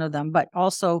a ton of them, but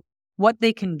also what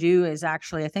they can do is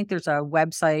actually, I think there's a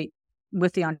website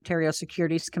with the Ontario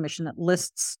Securities Commission that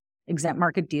lists exempt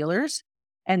market dealers.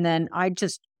 And then I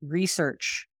just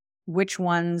research which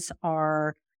ones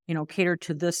are, catered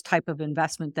to this type of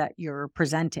investment that you're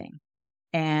presenting.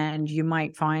 And you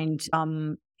might find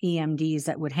EMDs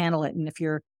that would handle it. And if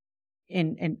you're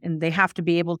and they have to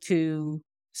be able to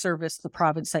service the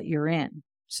province that you're in.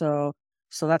 So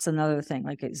that's another thing.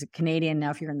 Like, is it Canadian? Now,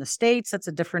 if you're in the States, that's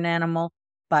a different animal.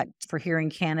 But for here in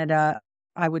Canada,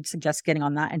 I would suggest getting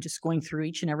on that and just going through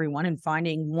each and every one and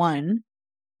finding one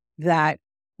that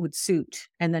would suit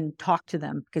and then talk to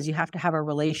them because you have to have a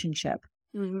relationship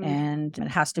and it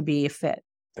has to be a fit.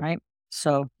 Right.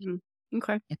 So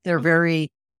okay. If they're very,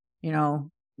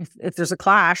 if there's a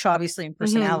clash, obviously, in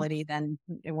personality, then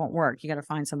it won't work. You got to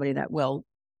find somebody that will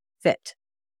fit.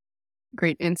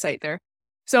 Great insight there.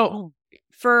 So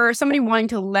for somebody wanting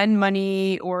to lend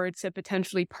money or to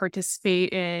potentially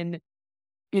participate in,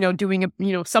 doing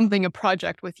a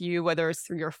project with you, whether it's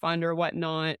through your fund or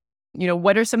whatnot,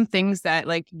 what are some things that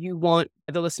like you want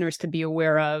the listeners to be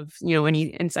aware of, any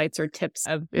insights or tips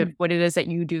of what it is that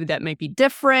you do that might be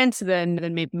different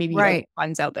than maybe Right.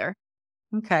 funds out there?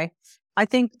 Okay. I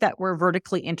think that we're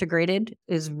vertically integrated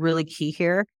is really key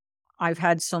here. I've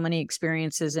had so many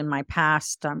experiences in my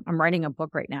past. I'm writing a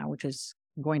book right now, which is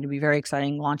going to be very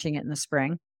exciting, launching it in the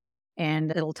spring.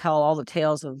 And it'll tell all the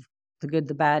tales of the good,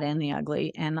 the bad, and the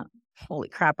ugly. And holy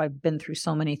crap, I've been through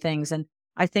so many things. And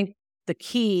I think the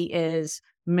key is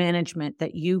management,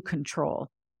 that you control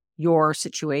your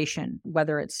situation,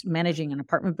 whether it's managing an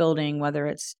apartment building, whether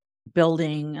it's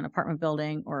building an apartment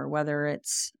building, or whether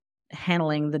it's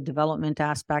handling the development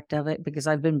aspect of it, because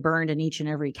I've been burned in each and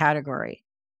every category.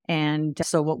 And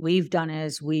so what we've done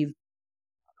is we've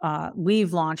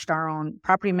launched our own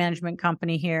property management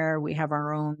company here. We have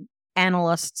our own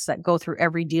analysts that go through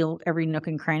every deal, every nook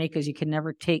and cranny, because you can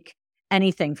never take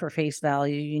anything for face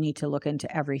value. You need to look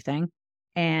into everything.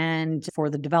 And for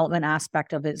the development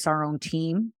aspect of it, it's our own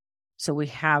team. So we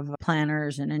have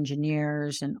planners and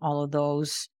engineers and all of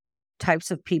those types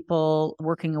of people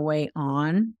working away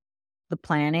on the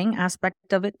planning aspect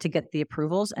of it to get the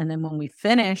approvals. And then when we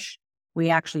finish, we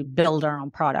actually build our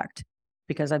own product,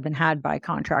 because I've been had by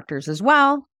contractors as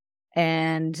well.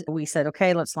 And we said,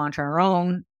 okay, let's launch our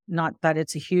own. Not that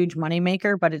it's a huge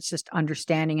moneymaker, but it's just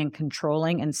understanding and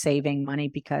controlling and saving money,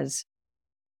 because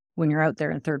when you're out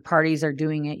there and third parties are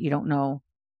doing it, you don't know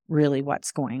really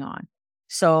what's going on.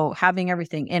 So having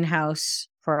everything in-house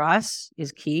for us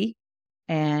is key.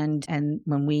 And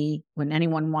when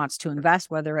anyone wants to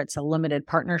invest, whether it's a limited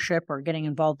partnership or getting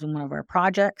involved in one of our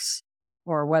projects,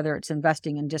 or whether it's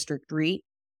investing in district REIT,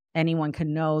 anyone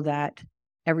can know that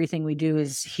everything we do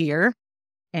is here,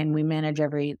 and we manage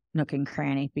every nook and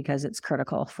cranny, because it's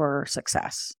critical for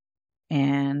success.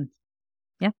 And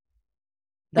yeah,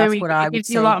 that's what I would say. It gives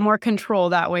you a lot more control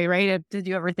that way, right? To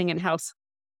do everything in-house.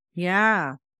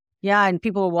 Yeah. Yeah. And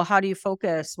people, well, how do you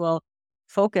focus? Well,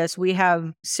 we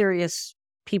have serious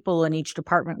people in each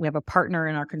department. We have a partner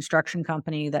in our construction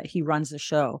company that he runs the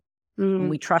show. And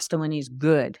we trust him when he's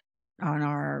good. On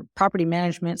our property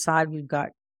management side, we've got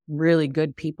really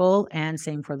good people, and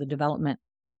same for the development.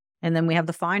 And then we have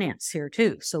the finance here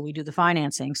too. So we do the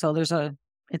financing. So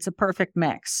it's a perfect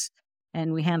mix,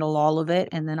 and we handle all of it.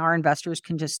 And then our investors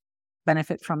can just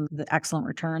benefit from the excellent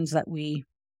returns that we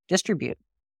distribute.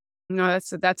 No,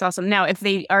 that's awesome. Now, if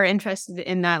they are interested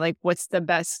in that, like, what's the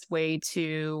best way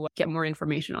to get more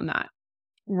information on that?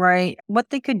 Right. What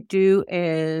they could do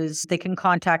is they can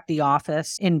contact the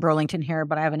office in Burlington here,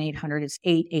 but I have an 800. It's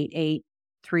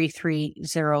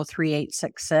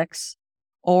 888-330-3866.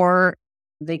 Or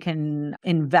they can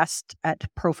invest at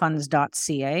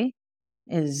profunds.ca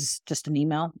is just an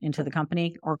email into the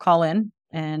company, or call in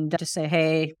and just say,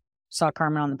 hey, saw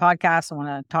Carmen on the podcast. I want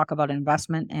to talk about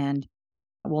investment, and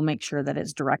we'll make sure that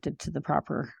it's directed to the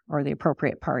proper or the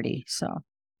appropriate party. So,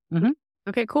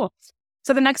 Okay, cool.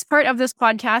 So the next part of this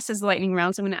podcast is the lightning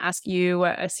round. So I'm going to ask you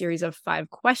a series of 5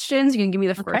 questions. You can give me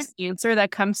the first answer that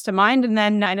comes to mind, and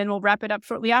then we'll wrap it up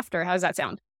shortly after. How does that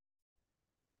sound?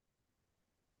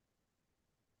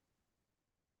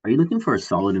 Are you looking for a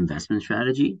solid investment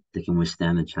strategy that can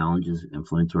withstand the challenges of an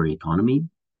inflationary economy?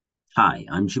 Hi,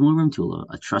 I'm Jim Ramtula,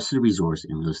 a trusted resource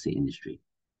in the real estate industry.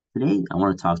 Today, I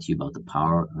want to talk to you about the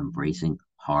power of embracing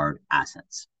hard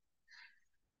assets.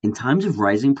 In times of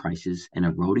rising prices and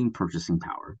eroding purchasing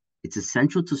power, it's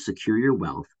essential to secure your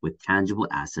wealth with tangible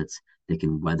assets that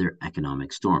can weather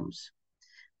economic storms.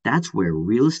 That's where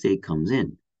real estate comes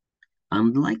in.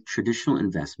 Unlike traditional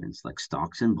investments like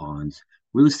stocks and bonds,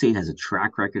 real estate has a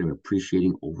track record of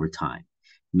appreciating over time,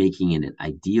 making it an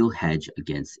ideal hedge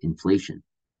against inflation.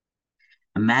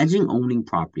 Imagine owning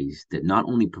properties that not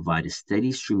only provide a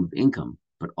steady stream of income,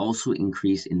 but also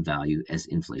increase in value as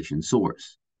inflation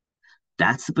soars.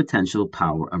 That's the potential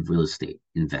power of real estate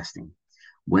investing.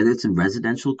 Whether it's in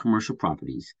residential or commercial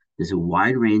properties, there's a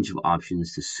wide range of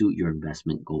options to suit your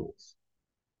investment goals.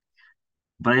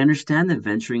 But I understand that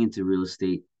venturing into real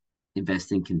estate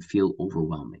investing can feel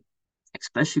overwhelming,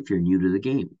 especially if you're new to the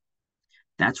game.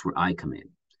 That's where I come in.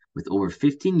 With over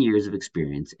 15 years of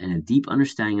experience and a deep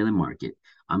understanding of the market,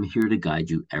 I'm here to guide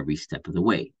you every step of the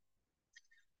way.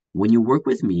 When you work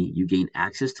with me, you gain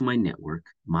access to my network,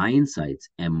 my insights,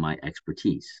 and my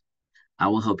expertise. I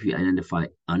will help you identify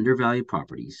undervalued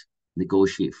properties,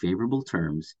 negotiate favorable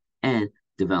terms, and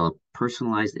develop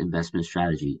personalized investment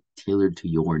strategy tailored to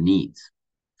your needs.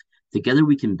 Together,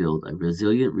 we can build a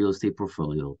resilient real estate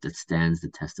portfolio that stands the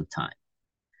test of time.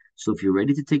 So if you're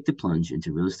ready to take the plunge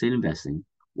into real estate investing,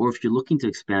 or if you're looking to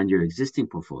expand your existing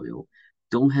portfolio,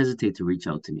 don't hesitate to reach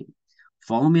out to me.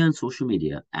 Follow me on social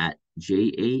media at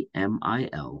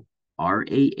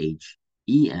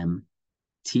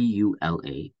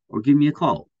JAMILRAHEMTULA, or give me a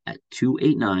call at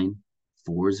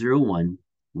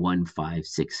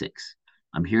 289-401-1566.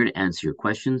 I'm here to answer your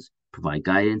questions, provide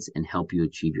guidance, and help you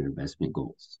achieve your investment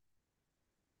goals.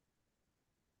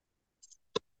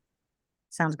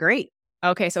 Sounds great.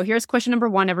 Okay, so here's question number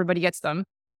 1. Everybody gets them.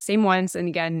 Same ones. And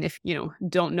again, if you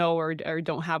don't know or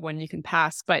don't have one, you can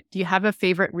pass. But do you have a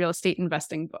favorite real estate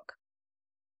investing book?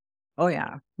 Oh,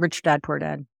 yeah. Rich Dad, Poor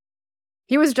Dad.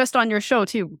 He was just on your show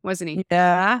too, wasn't he?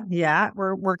 Yeah.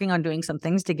 We're working on doing some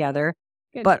things together.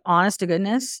 Good. But honest to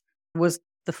goodness, was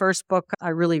the first book I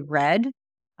really read.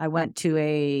 I went to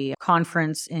a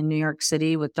conference in New York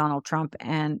City with Donald Trump,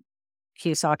 and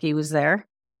Kiyosaki was there.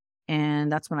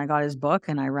 And that's when I got his book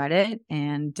and I read it.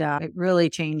 And it really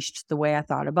changed the way I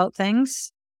thought about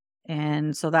things.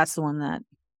 And so that's the one that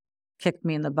kicked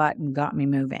me in the butt and got me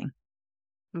moving.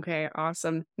 Okay,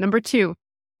 awesome. Number 2,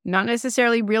 not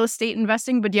necessarily real estate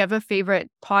investing, but do you have a favorite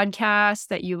podcast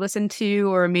that you listen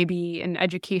to, or maybe an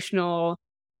educational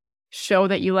show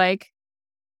that you like?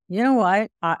 You know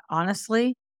what?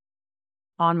 Honestly,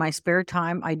 on my spare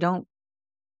time, I go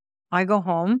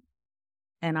home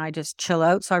and I just chill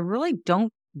out. So I really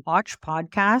don't watch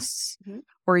podcasts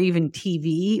or even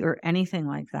TV or anything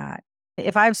like that.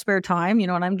 If I have spare time, you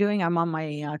know what I'm doing? I'm on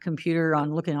my computer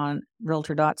looking on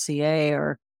realtor.ca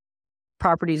or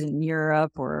properties in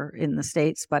Europe or in the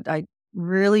States, but I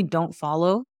really don't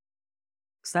follow,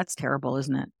 because that's terrible,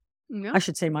 isn't it? No. I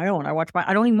should say my own.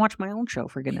 I don't even watch my own show,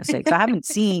 for goodness sakes. I haven't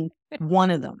seen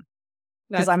one of them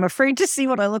because I'm afraid to see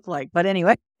what I look like. But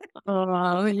anyway.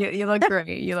 Oh, you look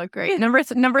great. You look great. Number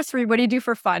 3, what do you do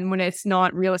for fun when it's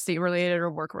not real estate related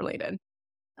or work related?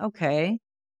 Okay.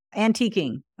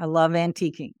 Antiquing. I love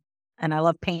antiquing and I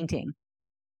love painting.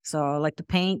 So I like to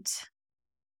paint,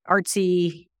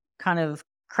 artsy, kind of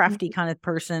crafty kind of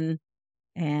person,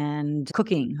 and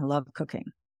cooking. I love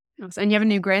cooking. And you have a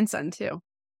new grandson too.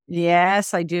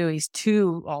 Yes, I do. He's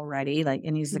 2 already,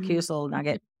 and he's the cutest little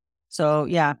nugget. So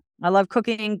yeah, I love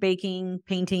cooking, baking,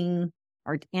 painting,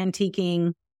 art,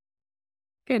 antiquing,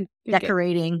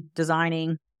 decorating,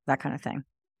 designing, that kind of thing.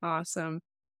 Awesome.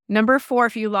 Number 4,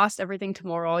 if you lost everything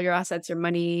tomorrow, all your assets, your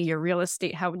money, your real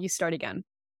estate, how would you start again?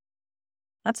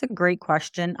 That's a great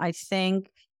question. I think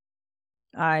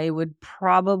I would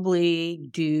probably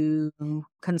do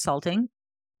consulting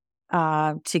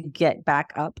to get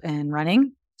back up and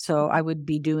running. So I would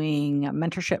be doing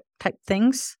mentorship type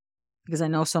things because I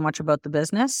know so much about the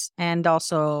business, and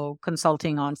also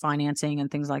consulting on financing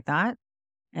and things like that.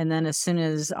 And then as soon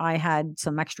as I had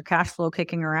some extra cash flow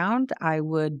kicking around, I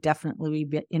would definitely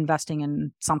be investing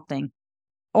in something.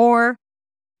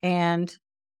 And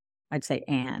I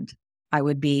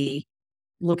would be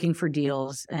looking for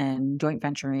deals and joint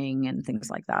venturing and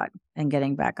things like that, and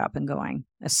getting back up and going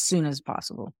as soon as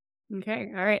possible.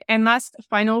 Okay. All right. And last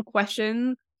final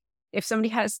question. If somebody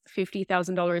has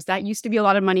 $50,000, that used to be a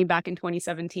lot of money back in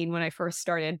 2017 when I first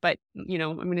started, but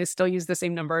I'm going to still use the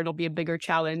same number. It'll be a bigger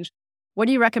challenge. What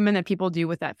do you recommend that people do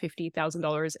with that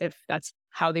 $50,000 if that's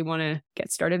how they want to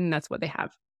get started and that's what they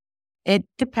have? It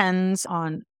depends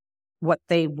on what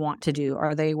they want to do.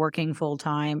 Are they working full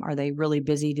time? Are they really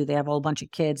busy? Do they have a whole bunch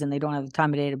of kids and they don't have the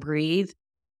time of day to breathe?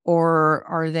 Or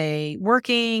are they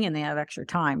working and they have extra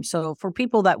time? So for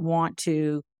people that want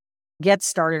to get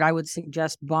started, I would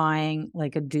suggest buying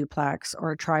like a duplex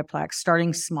or a triplex,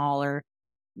 starting smaller,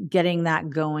 getting that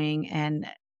going and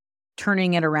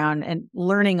turning it around and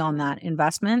learning on that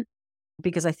investment.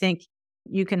 Because I think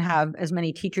you can have as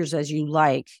many teachers as you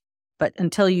like, but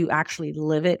until you actually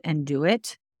live it and do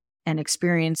it and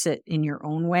experience it in your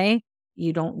own way,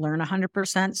 you don't learn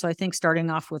 100%. So I think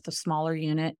starting off with a smaller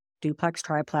unit, duplex,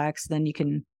 triplex, then you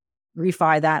can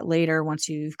refi that later once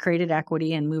you've created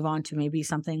equity and move on to maybe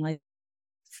something like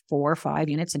 4 or 5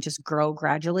 units and just grow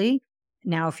gradually.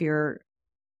 Now, if you're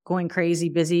going crazy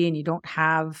busy and you don't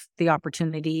have the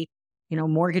opportunity,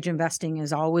 mortgage investing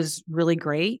is always really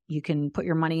great. You can put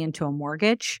your money into a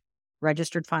mortgage,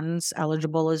 registered funds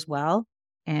eligible as well,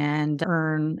 and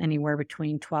earn anywhere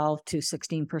between 12 to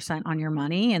 16% on your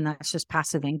money. And that's just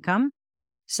passive income.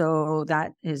 So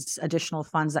that is additional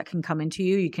funds that can come into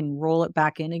you. You can roll it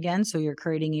back in again. So you're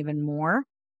creating even more.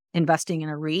 Investing in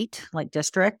a REIT like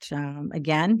District,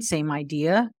 again, same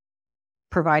idea,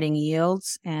 providing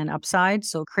yields and upside.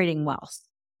 So creating wealth.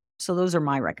 So those are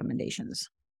my recommendations.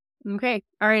 Okay.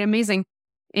 All right. Amazing.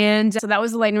 And so that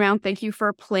was the lightning round. Thank you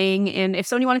for playing. And if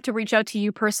somebody wanted to reach out to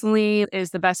you personally,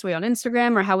 is the best way on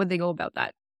Instagram, or how would they go about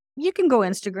that? you can go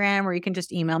Instagram or you can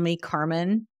just email me,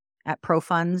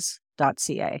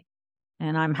 carmen@profunds.ca.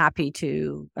 And I'm happy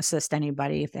to assist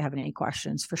anybody if they have any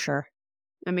questions, for sure.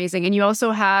 Amazing. And you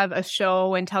also have a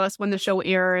show, and tell us when the show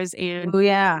airs and Oh,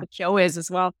 yeah. what the show is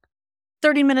as well.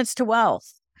 30 Minutes to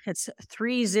Wealth. It's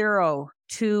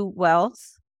 302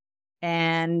 Wealth.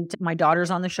 And my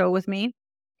daughter's on the show with me.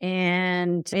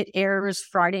 And it airs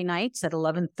Friday nights at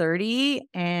 11:30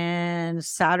 and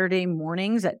Saturday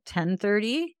mornings at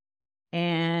 10:30.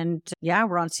 And yeah,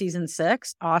 we're on season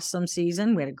 6. Awesome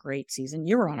season. We had a great season.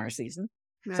 You were on our season.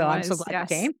 So I'm so glad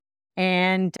you came.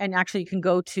 And actually you can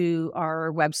go to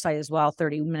our website as well,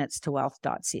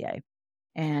 30minutes2wealth.ca.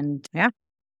 And yeah,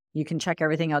 you can check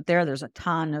everything out there. There's a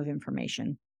ton of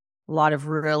information. A lot of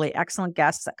really excellent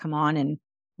guests that come on, and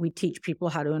we teach people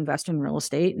how to invest in real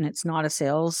estate. And it's not a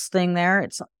sales thing there.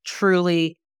 It's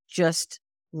truly just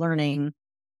learning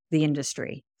the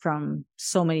industry from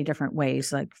so many different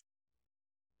ways. Like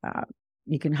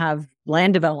you can have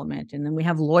land development, and then we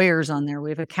have lawyers on there.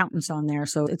 We have accountants on there.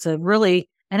 So it's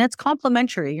and it's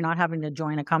complimentary. You're not having to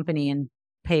join a company and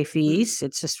pay fees.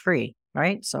 It's just free,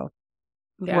 right? So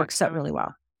it works out really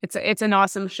well. It's an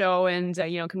awesome show, and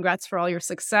congrats for all your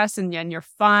success and your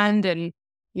fund, and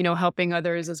helping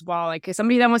others as well. Like, as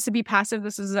somebody that wants to be passive,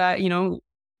 this is a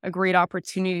great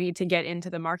opportunity to get into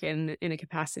the market in a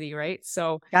capacity, right?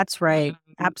 So that's right.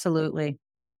 Absolutely.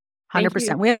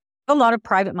 100%. We have a lot of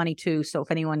private money too. So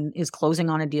if anyone is closing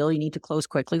on a deal, you need to close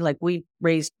quickly. Like, we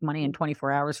raised money in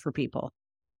 24 hours for people.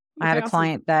 I had a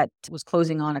client that was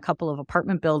closing on a couple of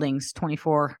apartment buildings,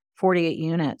 48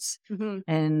 units. Mm-hmm.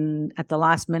 And at the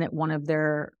last minute, one of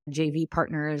their JV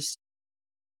partners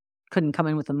couldn't come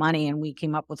in with the money, and we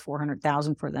came up with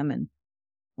 $400,000 for them in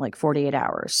like 48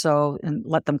 hours. So, and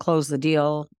let them close the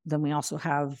deal. Then we also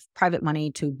have private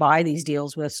money to buy these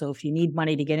deals with. So if you need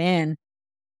money to get in,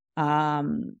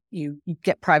 you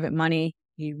get private money,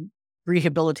 you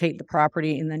rehabilitate the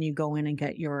property, and then you go in and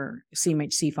get your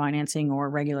CMHC financing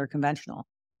or regular conventional.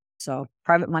 So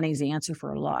private money is the answer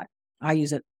for a lot. I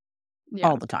use it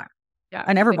all the time. Yeah,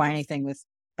 I never buy anything with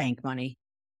bank money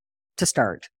to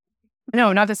start.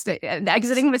 No, not to stay.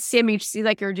 Exiting with CMHC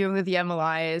like you're doing with the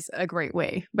MLI is a great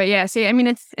way. But yeah, see, I mean,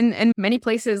 it's in many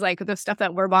places, like the stuff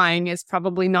that we're buying is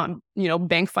probably not,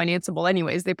 bank financeable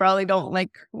anyways. They probably don't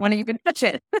want to even touch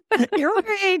it. You're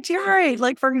right.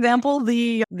 Like, for example,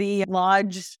 the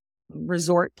lodge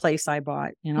resort place I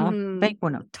bought, bank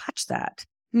wouldn't have touched that.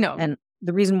 No. And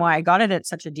the reason why I got it at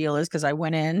such a deal is because I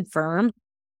went in firm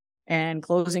and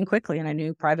closing quickly, and I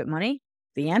knew private money.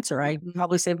 The answer, I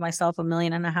probably saved myself $1.5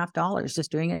 million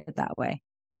just doing it that way.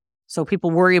 So people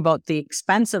worry about the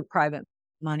expense of private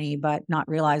money, but not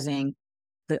realizing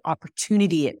the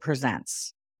opportunity it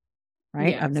presents,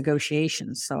 right? Yes. Of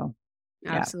negotiations. So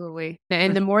absolutely.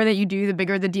 And the more that you do, the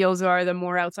bigger the deals are, the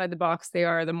more outside the box they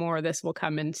are, the more this will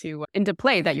come into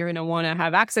play, that you're going to want to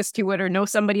have access to it or know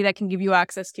somebody that can give you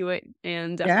access to it.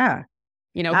 And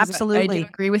absolutely. I do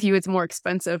agree with you. It's more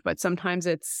expensive, but sometimes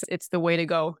it's the way to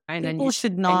go. And people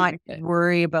should not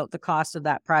worry about the cost of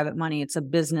that private money. It's a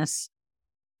business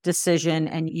decision,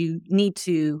 and you need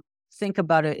to think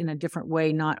about it in a different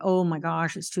way. Not, oh my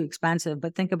gosh, it's too expensive,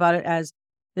 but think about it as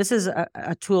this is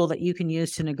a tool that you can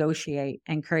use to negotiate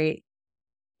and create,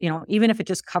 even if it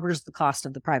just covers the cost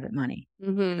of the private money.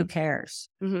 Mm-hmm. Who cares?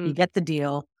 Mm-hmm. You get the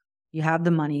deal, you have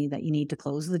the money that you need to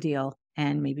close the deal.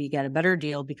 And maybe you get a better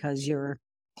deal because you're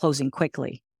closing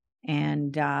quickly.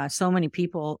 And so many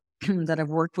people that I've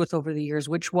worked with over the years,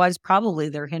 which was probably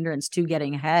their hindrance to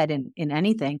getting ahead in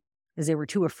anything, is they were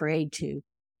too afraid to,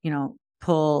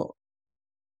 pull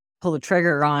the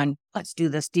trigger on, let's do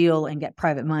this deal and get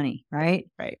private money, right?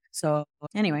 Right. So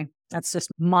anyway, that's just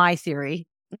my theory.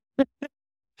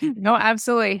 No,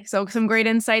 absolutely. So some great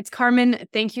insights. Carmen,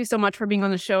 thank you so much for being on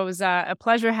the show. It was a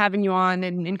pleasure having you on,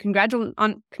 and congrats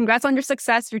on your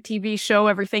success, your TV show,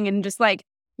 everything. And just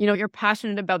you're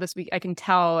passionate about this week. I can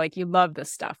tell you love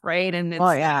this stuff, right? And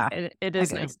it's, it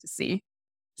is nice to see.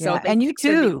 So and you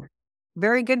too.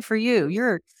 Very good for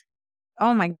you.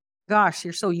 Oh my gosh,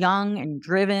 you're so young and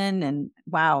driven, and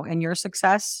wow. And your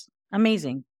success,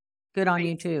 amazing. Good on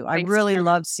you too. I really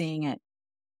love seeing it.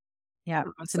 Yeah,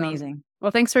 it's amazing. Well,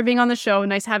 thanks for being on the show.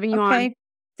 Nice having you on.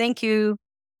 Thank you.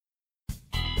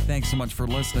 Thanks so much for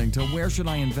listening to Where Should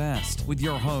I Invest with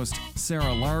your host,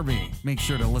 Sarah Larby. Make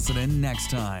sure to listen in next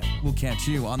time. We'll catch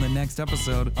you on the next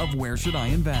episode of Where Should I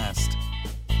Invest.